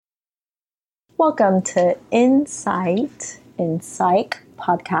Welcome to Insight in Psych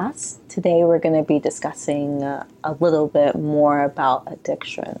podcast. Today we're going to be discussing a little bit more about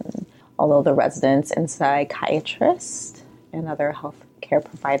addiction. Although the residents and psychiatrists and other healthcare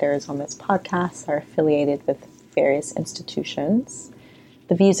providers on this podcast are affiliated with various institutions,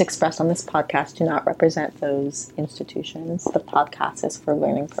 the views expressed on this podcast do not represent those institutions. The podcast is for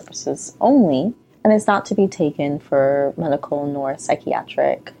learning purposes only and is not to be taken for medical nor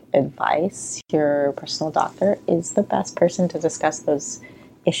psychiatric advice. Your personal doctor is the best person to discuss those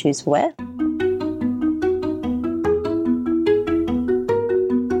issues with.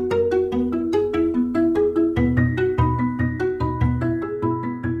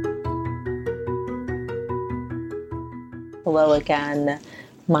 Hello again.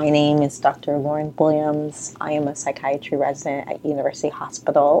 My name is Dr. Lauren Williams. I am a psychiatry resident at University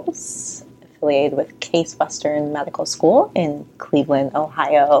Hospitals, affiliated with Case Western Medical School in Cleveland,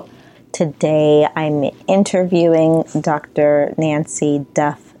 Ohio. Today I'm interviewing Dr. Nancy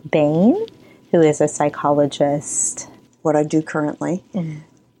Duff-Boehm, who is a psychologist. What I do currently.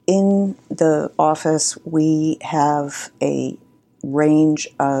 In the office, we have a range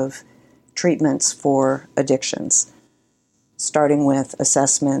of treatments for addictions, starting with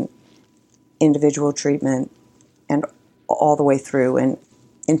assessment, individual treatment, and all the way through an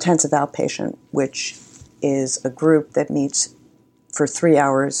intensive outpatient, which is a group that meets for 3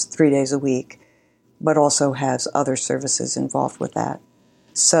 hours, 3 days a week, but also has other services involved with that.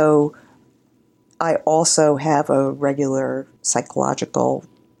 So I also have a regular psychological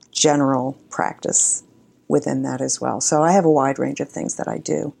general practice within that as well. So I have a wide range of things that I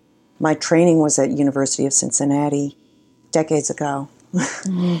do. My training was at University of Cincinnati decades ago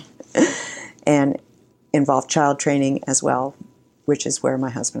and involved child training as well, which is where my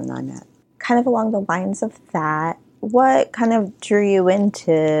husband and I met. Kind of along the lines of that, what kind of drew you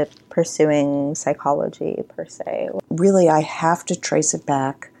into pursuing psychology per se? Really, I have to trace it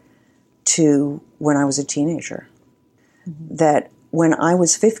back to when I was a teenager. That when I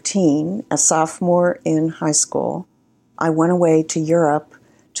was 15, a sophomore in high school, I went away to Europe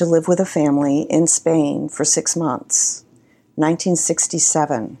to live with a family in Spain for 6 months.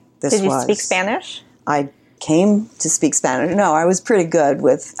 1967, this was. Did you speak Spanish? I came to speak Spanish. No, I was pretty good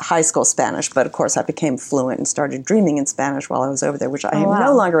with high school Spanish, but of course I became fluent and started dreaming in Spanish while I was over there, which I am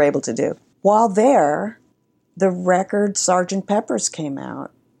no longer able to do. While there, the record Sgt. Pepper's came out.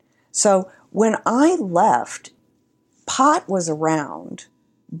 So when I left, pot was around,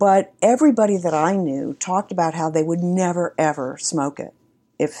 but everybody that I knew talked about how they would never, ever smoke it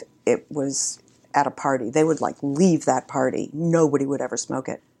if it was at a party. They would leave that party. Nobody would ever smoke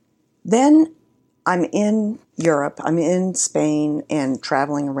it. Then I'm in Europe, I'm in Spain and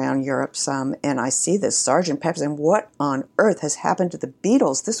traveling around Europe some, and I see this Sgt. Pepper's, and what on earth has happened to the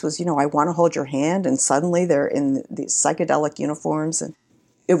Beatles? This was, I Want to Hold Your Hand, and suddenly they're in these psychedelic uniforms, and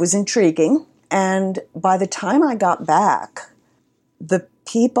it was intriguing. And by the time I got back, the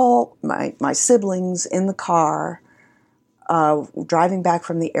people, my siblings in the car, driving back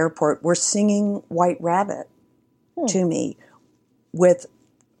from the airport, were singing White Rabbit to me with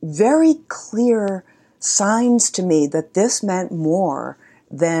very clear signs to me that this meant more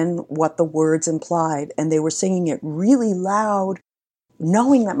than what the words implied. And they were singing it really loud,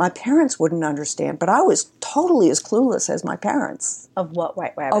 knowing that my parents wouldn't understand. But I was totally as clueless as my parents. Of what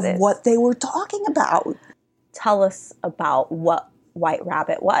White Rabbit is. Of what they were talking about. Tell us about what White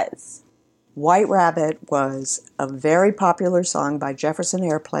Rabbit was. White Rabbit was a very popular song by Jefferson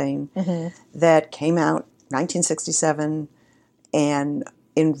Airplane that came out 1967 and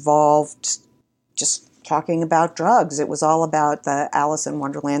involved just talking about drugs. It was all about the Alice in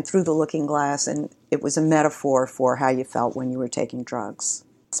Wonderland through the looking glass, and it was a metaphor for how you felt when you were taking drugs,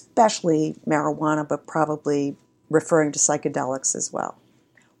 especially marijuana, but probably referring to psychedelics as well.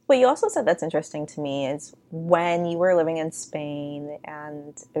 What you also said that's interesting to me is when you were living in Spain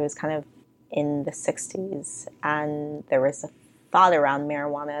and it was kind of in the 60s and there was a thought around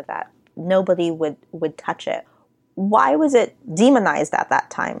marijuana that nobody would touch it. Why was it demonized at that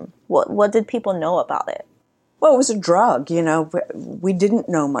time? What did people know about it? Well, it was a drug, We didn't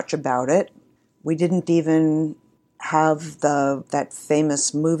know much about it. We didn't even have that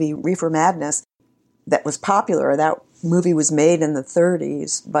famous movie, Reefer Madness, that was popular. That movie was made in the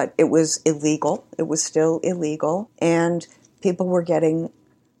 30s, but it was illegal. It was still illegal. And people were getting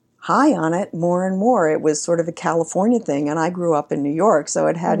high on it more and more. It was sort of a California thing, and I grew up in New York, so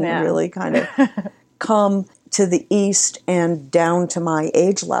it hadn't really kind of come to the east and down to my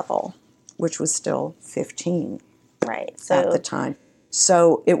age level, which was still 15 at the time.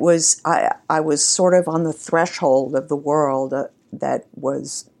 So it was, I was sort of on the threshold of the world that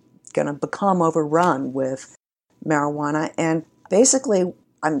was going to become overrun with marijuana. And basically,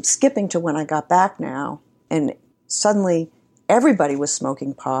 I'm skipping to when I got back now, and suddenly everybody was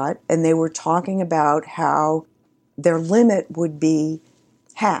smoking pot, and they were talking about how their limit would be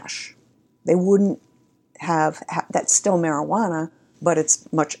hash. They wouldn't have, that's still marijuana, but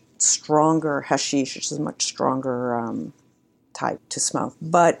it's much stronger hashish, which is a much stronger type to smoke.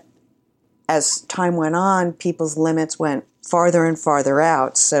 But as time went on, people's limits went farther and farther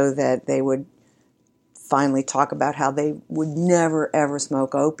out, so that they would finally talk about how they would never, ever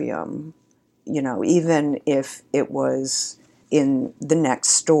smoke opium, even if it was in the next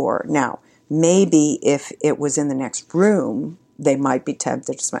store. Now, maybe if it was in the next room, they might be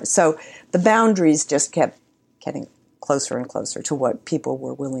tempted to smoke. So the boundaries just kept getting closer and closer to what people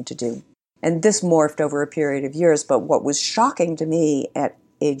were willing to do. And this morphed over a period of years, but what was shocking to me at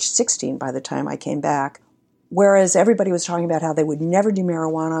age 16 by the time I came back, whereas everybody was talking about how they would never do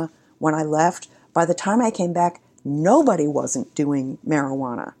marijuana when I left, by the time I came back, nobody wasn't doing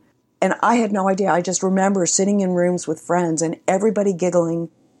marijuana. And I had no idea. I just remember sitting in rooms with friends and everybody giggling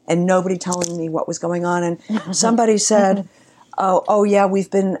and nobody telling me what was going on. And somebody said, oh yeah, we've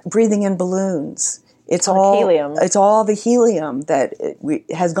been breathing in balloons. It's all helium. It's all the helium that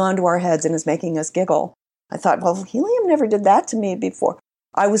has gone to our heads and is making us giggle. I thought, well, helium never did that to me before.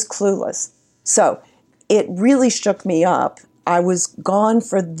 I was clueless. So it really shook me up. I was gone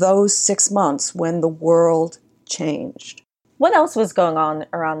for those 6 months when the world changed. What else was going on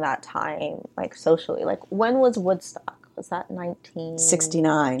around that time, like socially? Like, when was Woodstock? Was that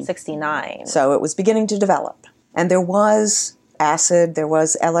 69? 69. So it was beginning to develop. And there was acid, there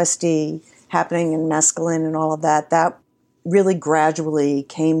was LSD happening, and mescaline and all of that. That really gradually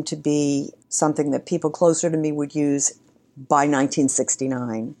came to be something that people closer to me would use by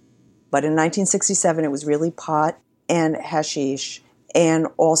 1969. But in 1967, it was really pot and hashish, and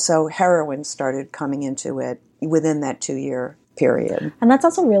also heroin started coming into it within that 2-year period. And that's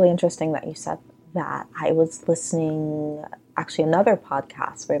also really interesting that you said that. I was listening, actually, another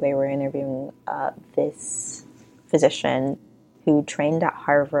podcast where they were interviewing this physician who trained at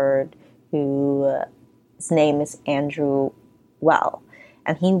Harvard, whose name is Andrew Well.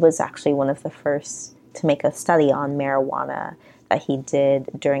 And he was actually one of the first to make a study on marijuana that he did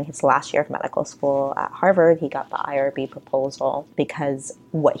during his last year of medical school at Harvard. He got the IRB proposal because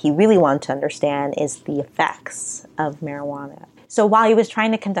what he really wanted to understand is the effects of marijuana. So while he was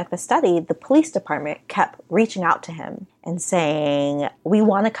trying to conduct the study, the police department kept reaching out to him and saying, we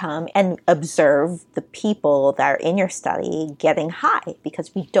want to come and observe the people that are in your study getting high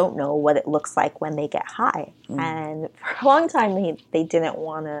because we don't know what it looks like when they get high. And for a long time, they didn't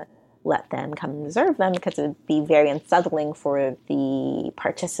want to let them come and observe them because it would be very unsettling for the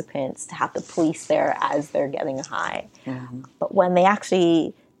participants to have the police there as they're getting high. But when they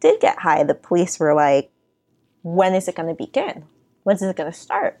actually did get high, the police were like, when is it going to begin? When's it going to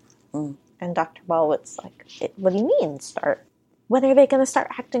start? And Dr. Ball was like, what do you mean start? When are they going to start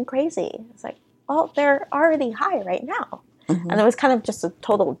acting crazy? It's like, oh, they're already high right now. And it was kind of just a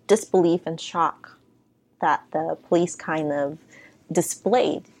total disbelief and shock that the police kind of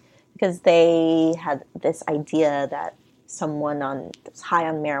displayed, because they had this idea that someone that's high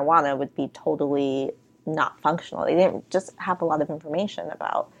on marijuana would be totally not functional. They didn't just have a lot of information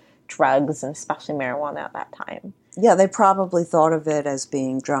about drugs, and especially marijuana at that time. Yeah, they probably thought of it as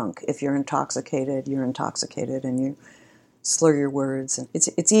being drunk. If you're intoxicated, and you slur your words. And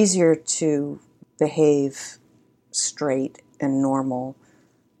it's easier to behave straight and normal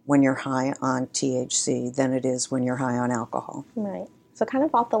when you're high on THC than it is when you're high on alcohol. Right. So kind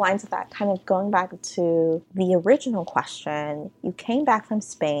of off the lines of that, kind of going back to the original question, you came back from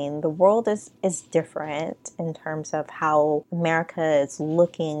Spain. The world is different in terms of how America is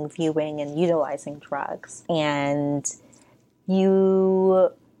looking, viewing, and utilizing drugs. And you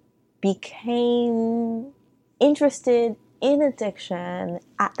became interested in addiction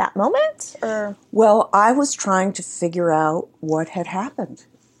at that moment? Or? Well, I was trying to figure out what had happened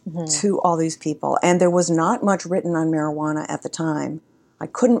to all these people. And there was not much written on marijuana at the time. I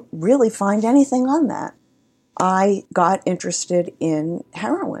couldn't really find anything on that. I got interested in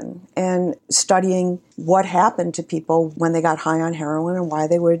heroin and studying what happened to people when they got high on heroin and why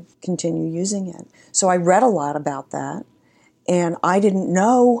they would continue using it. So I read a lot about that. And I didn't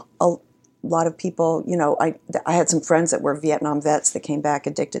know a lot of people, I had some friends that were Vietnam vets that came back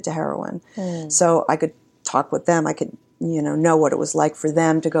addicted to heroin. So I could talk with them. I could know what it was like for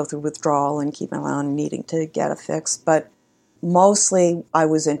them to go through withdrawal and keep on needing to get a fix. But mostly I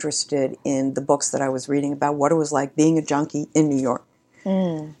was interested in the books that I was reading about what it was like being a junkie in New York.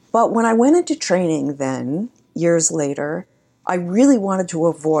 But when I went into training then, years later, I really wanted to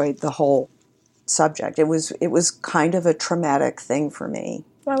avoid the whole subject. It was kind of a traumatic thing for me.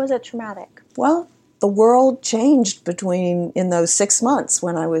 Why was it traumatic? Well, the world changed in those 6 months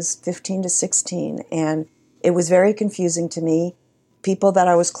when I was 15 to 16, and it was very confusing to me. People that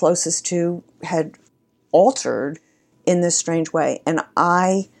I was closest to had altered in this strange way, and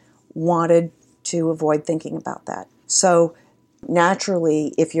I wanted to avoid thinking about that. So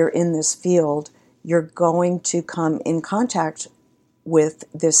naturally, if you're in this field, you're going to come in contact with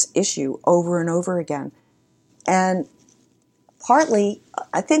this issue over and over again. And partly,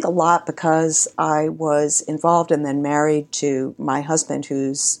 I think a lot because I was involved and then married to my husband,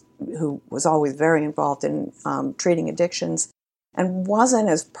 who was always very involved in treating addictions and wasn't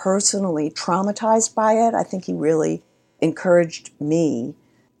as personally traumatized by it. I think he really encouraged me,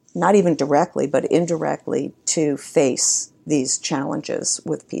 not even directly, but indirectly, to face these challenges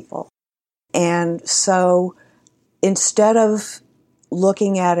with people. And so instead of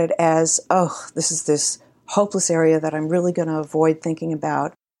looking at it as, oh, this is this hopeless area that I'm really going to avoid thinking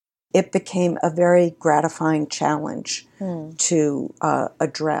about, it became a very gratifying challenge to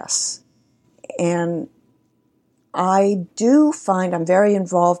address. And I do find I'm very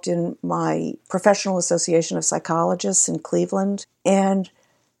involved in my professional association of psychologists in Cleveland, and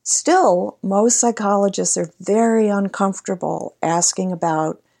still, most psychologists are very uncomfortable asking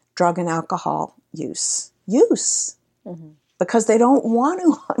about drug and alcohol use. Because they don't want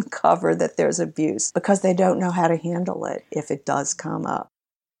to uncover that there's abuse, because they don't know how to handle it if it does come up.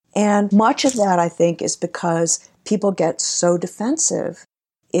 And much of that, I think, is because people get so defensive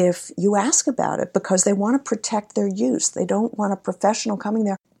if you ask about it, because they want to protect their use. They don't want a professional coming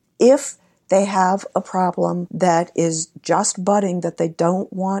there. If they have a problem that is just budding that they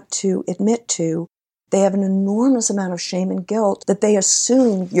don't want to admit to, they have an enormous amount of shame and guilt that they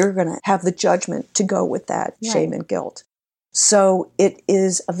assume you're going to have the judgment to go with that shame and guilt. So it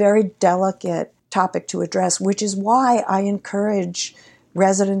is a very delicate topic to address, which is why I encourage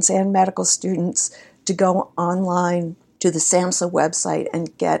residents and medical students to go online to the SAMHSA website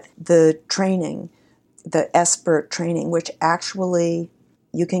and get the training, the SBIRT training, which actually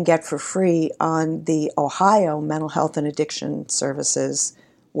you can get for free on the Ohio Mental Health and Addiction Services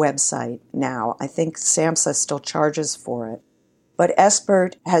website now. I think SAMHSA still charges for it. But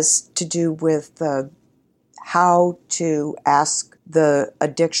SBIRT has to do with how to ask the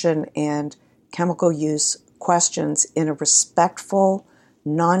addiction and chemical use questions in a respectful,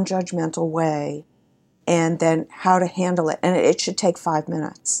 non-judgmental way, and then how to handle it. And it should take 5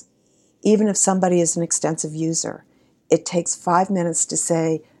 minutes. Even if somebody is an extensive user, it takes 5 minutes to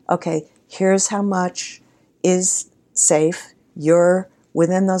say, okay, here's how much is safe. You're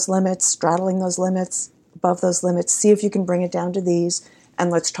within those limits, straddling those limits, above those limits. See if you can bring it down to these,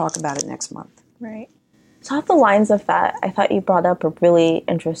 and let's talk about it next month. Right. So off the lines of that, I thought you brought up a really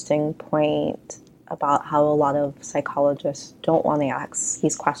interesting point about how a lot of psychologists don't want to ask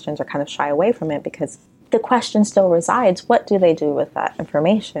these questions or kind of shy away from it because the question still resides. What do they do with that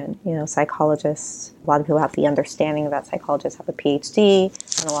information? You know, psychologists, a lot of people have the understanding that psychologists have a PhD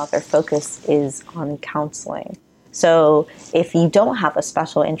and a lot of their focus is on counseling. So if you don't have a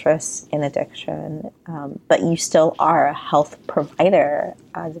special interest in addiction, but you still are a health provider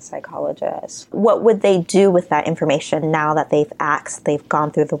as a psychologist, what would they do with that information now that they've asked, they've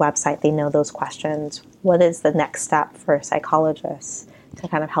gone through the website, they know those questions? What is the next step for psychologists to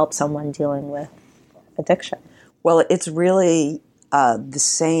kind of help someone dealing with addiction? Well, it's really the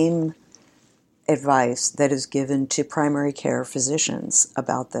same advice that is given to primary care physicians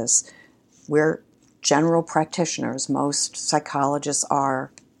about this. We're general practitioners. Most psychologists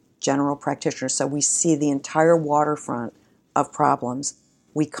are general practitioners, so we see the entire waterfront of problems.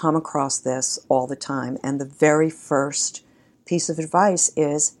 We come across this all the time, and the very first piece of advice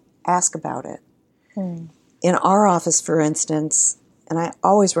is ask about it. In our office, for instance, and I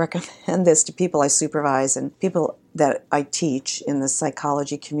always recommend this to people I supervise and people that I teach in the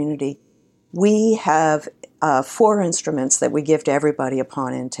psychology community, we have 4 instruments that we give to everybody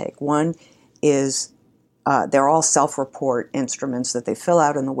upon intake. One is, they're all self-report instruments that they fill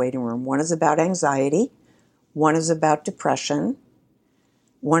out in the waiting room. One is about anxiety, one is about depression,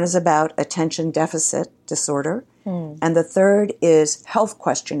 one is about attention deficit disorder, and the third is health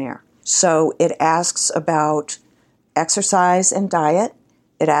questionnaire. So it asks about exercise and diet,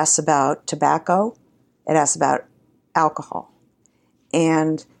 it asks about tobacco, it asks about alcohol,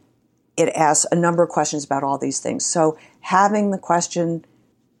 and it asks a number of questions about all these things. So having the question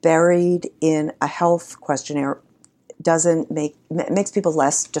buried in a health questionnaire makes people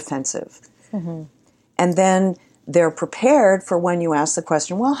less defensive. And then they're prepared for when you ask the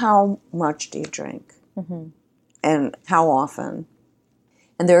question, well, how much do you drink? and how often.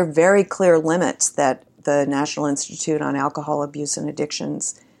 And there are very clear limits that the National Institute on Alcohol Abuse and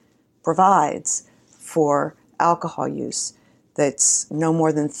Addictions provides for alcohol use. That's no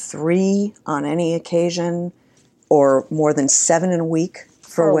more than 3 on any occasion, or more than 7 in a week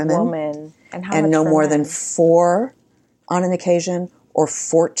for women. And and no more than 4 on an occasion, or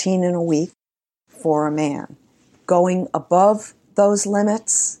 14 in a week for a man. Going above those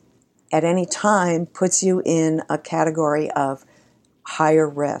limits at any time puts you in a category of higher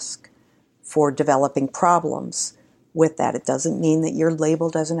risk for developing problems with that. It doesn't mean that you're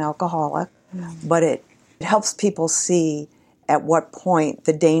labeled as an alcoholic, but it helps people see at what point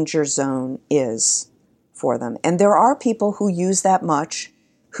the danger zone is for them. And there are people who use that much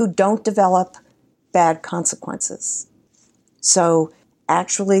who don't develop bad consequences. So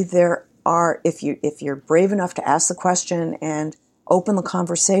actually there are, if you're brave enough to ask the question and open the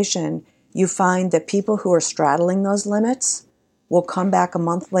conversation, you find that people who are straddling those limits will come back a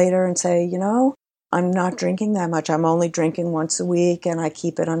month later and say, I'm not drinking that much. I'm only drinking once a week, and I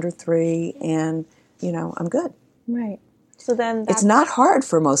keep it under 3, and, I'm good. Right. So then it's not hard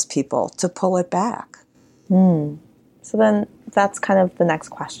for most people to pull it back. So then that's kind of the next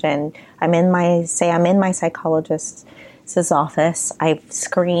question. I'm in my psychologist's office. I've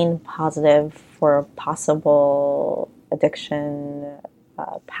screened positive for possible addiction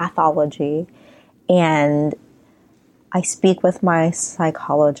pathology, and I speak with my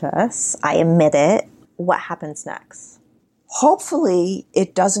psychologist. I admit it. What happens next? Hopefully,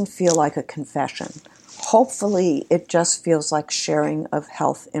 it doesn't feel like a confession. Hopefully, it just feels like sharing of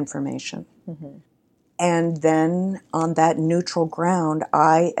health information. Mm-hmm. And then on that neutral ground,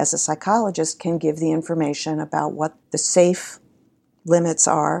 I, as a psychologist, can give the information about what the safe limits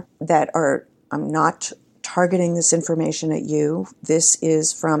are I'm not targeting this information at you. This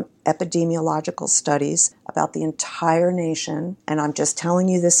is from epidemiological studies about the entire nation, and I'm just telling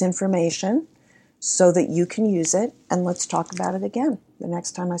you this information so that you can use it, and let's talk about it again the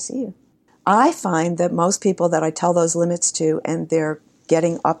next time I see you. I find that most people that I tell those limits to, and they're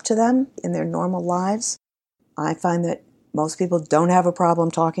getting up to them in their normal lives, I find that most people don't have a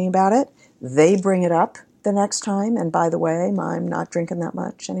problem talking about it. They bring it up the next time, and by the way, I'm not drinking that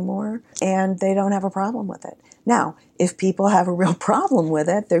much anymore, and they don't have a problem with it. Now, if people have a real problem with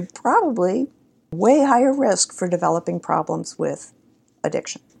it, they're probably way higher risk for developing problems with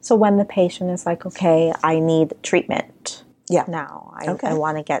addiction. So when the patient is like, okay, I need treatment now, I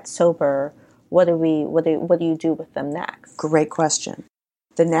want to get sober, what do you do with them next? Great question.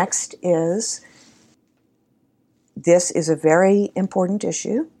 The next is, this is a very important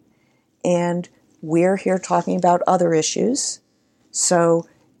issue, and we're here talking about other issues, so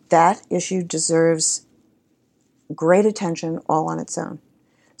that issue deserves great attention all on its own.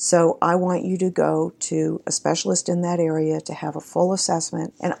 So I want you to go to a specialist in that area to have a full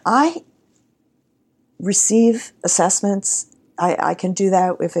assessment. And I receive assessments. I can do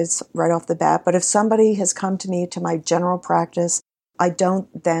that if it's right off the bat. But if somebody has come to me, to my general practice, I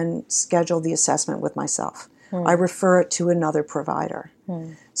don't then schedule the assessment with myself. I refer it to another provider.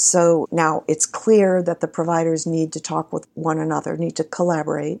 So now it's clear that the providers need to talk with one another, need to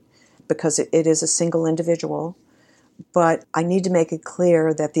collaborate, because it is a single individual. But I need to make it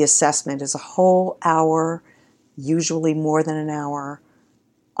clear that the assessment is a whole hour, usually more than an hour,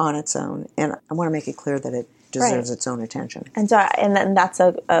 on its own. And I want to make it clear that it deserves its own attention. And then that's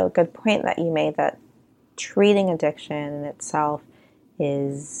a good point that you made, that treating addiction in itself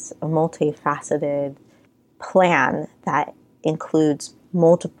is a multifaceted plan that includes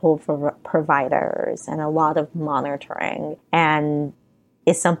multiple providers and a lot of monitoring, and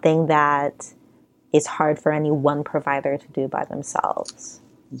is something that is hard for any one provider to do by themselves.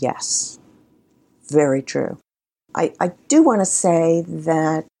 Yes, very true. I do want to say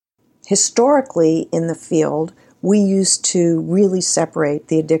that historically in the field, we used to really separate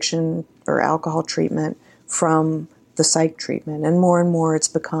the addiction or alcohol treatment from the psych treatment. And more it's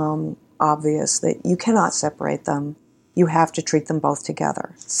become obvious that you cannot separate them. You have to treat them both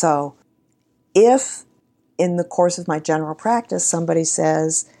together. So if in the course of my general practice somebody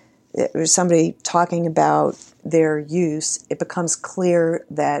talking about their use, it becomes clear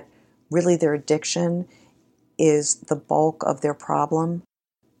that really their addiction is the bulk of their problem,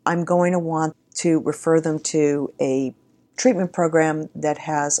 I'm going to want to refer them to a treatment program that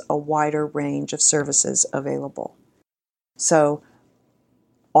has a wider range of services available. So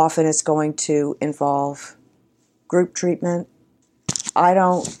often it's going to involve group treatment. I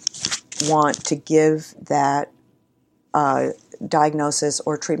don't want to give that diagnosis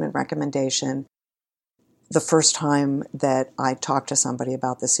or treatment recommendation the first time that I talk to somebody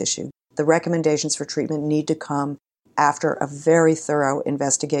about this issue. the recommendations for treatment need to come after a very thorough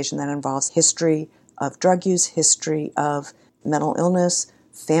investigation that involves history of drug use, history of mental illness,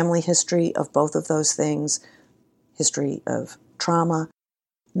 family history of both of those things, history of trauma.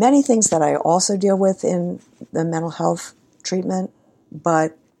 Many things that I also deal with in the mental health treatment,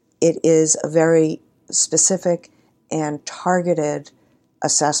 but it is a very specific and targeted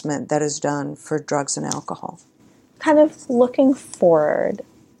assessment that is done for drugs and alcohol. Kind of looking forward,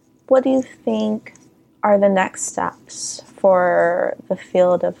 what do you think are the next steps for the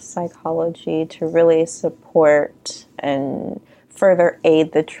field of psychology to really support and further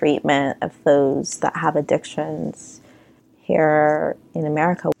aid the treatment of those that have addictions here in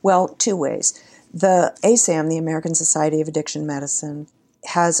America? Well, two ways. The ASAM, the American Society of Addiction Medicine,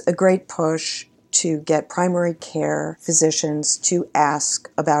 has a great push to get primary care physicians to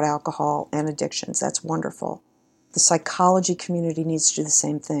ask about alcohol and addictions. That's wonderful. The psychology community needs to do the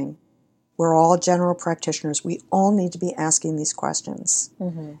same thing. We're all general practitioners. We all need to be asking these questions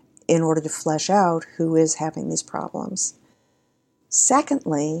in order to flesh out who is having these problems.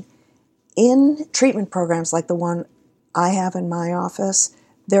 Secondly, in treatment programs like the one I have in my office,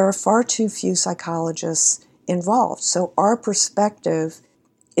 there are far too few psychologists involved. So our perspective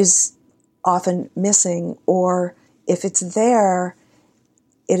is often missing, or if it's there,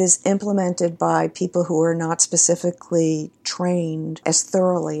 it is implemented by people who are not specifically trained as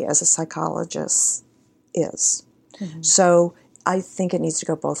thoroughly as a psychologist is. So I think it needs to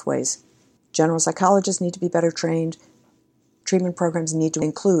go both ways. General psychologists need to be better trained. Treatment programs need to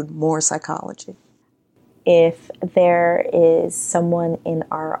include more psychology. If there is someone in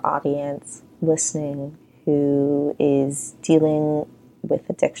our audience listening who is dealing with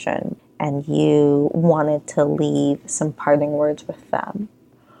addiction and you wanted to leave some parting words with them,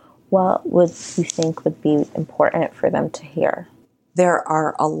 what would you think would be important for them to hear? There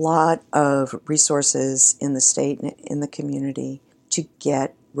are a lot of resources in the state and in the community to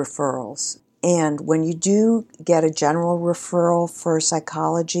get referrals. And when you do get a general referral for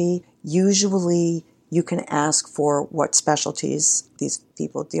psychology, usually you can ask for what specialties these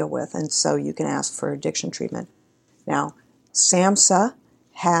people deal with. And so you can ask for addiction treatment. Now, SAMHSA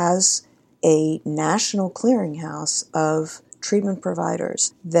has a national clearinghouse of treatment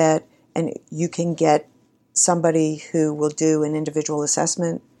providers and you can get somebody who will do an individual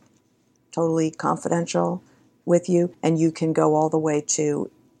assessment, totally confidential with you, and you can go all the way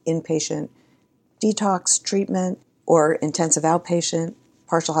to inpatient detox treatment or intensive outpatient,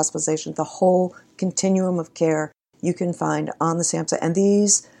 partial hospitalization, the whole continuum of care you can find on the SAMHSA. And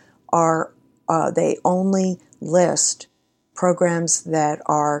these are, they only list programs that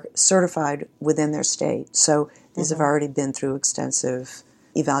are certified within their state. So these have already been through extensive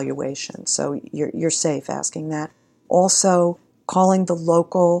evaluation. So you're safe asking that. Also, calling the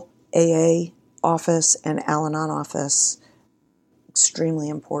local AA office and Al-Anon office, extremely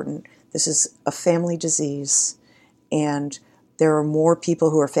important. This is a family disease, and there are more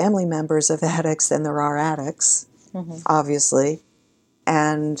people who are family members of addicts than there are addicts, obviously.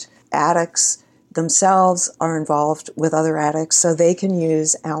 And addicts themselves are involved with other addicts, so they can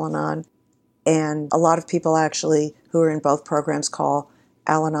use Al-Anon. And a lot of people actually who are in both programs call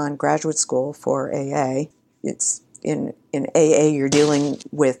Al-Anon graduate school for AA. It's in AA, you're dealing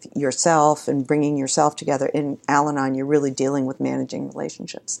with yourself and bringing yourself together. In Al-Anon, you're really dealing with managing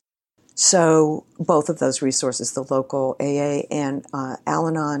relationships. So both of those resources, the local AA and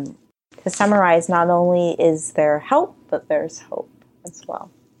Al-Anon. To summarize, not only is there help, but there's hope as well.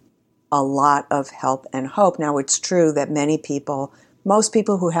 A lot of help and hope. Now, it's true that most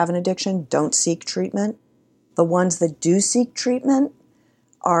people who have an addiction don't seek treatment. The ones that do seek treatment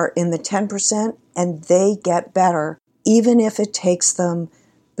are in the 10%, and they get better, even if it takes them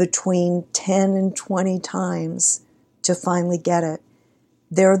between 10 and 20 times to finally get it.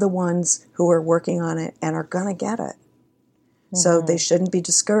 They're the ones who are working on it and are going to get it. So they shouldn't be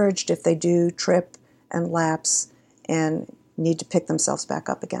discouraged if they do trip and lapse and need to pick themselves back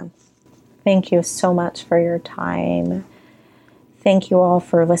up again. Thank you so much for your time. Thank you all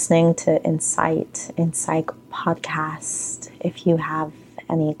for listening to Insight in Psych podcast. If you have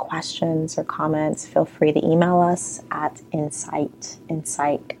any questions or comments, feel free to email us at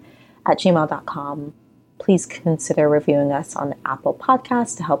insightinpsych@gmail.com. Please consider reviewing us on Apple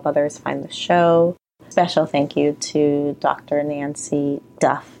Podcasts to help others find the show. Special thank you to Dr. Nancy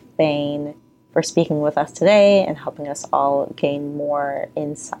Duff-Boehm for speaking with us today and helping us all gain more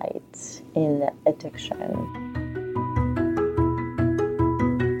insight in addiction.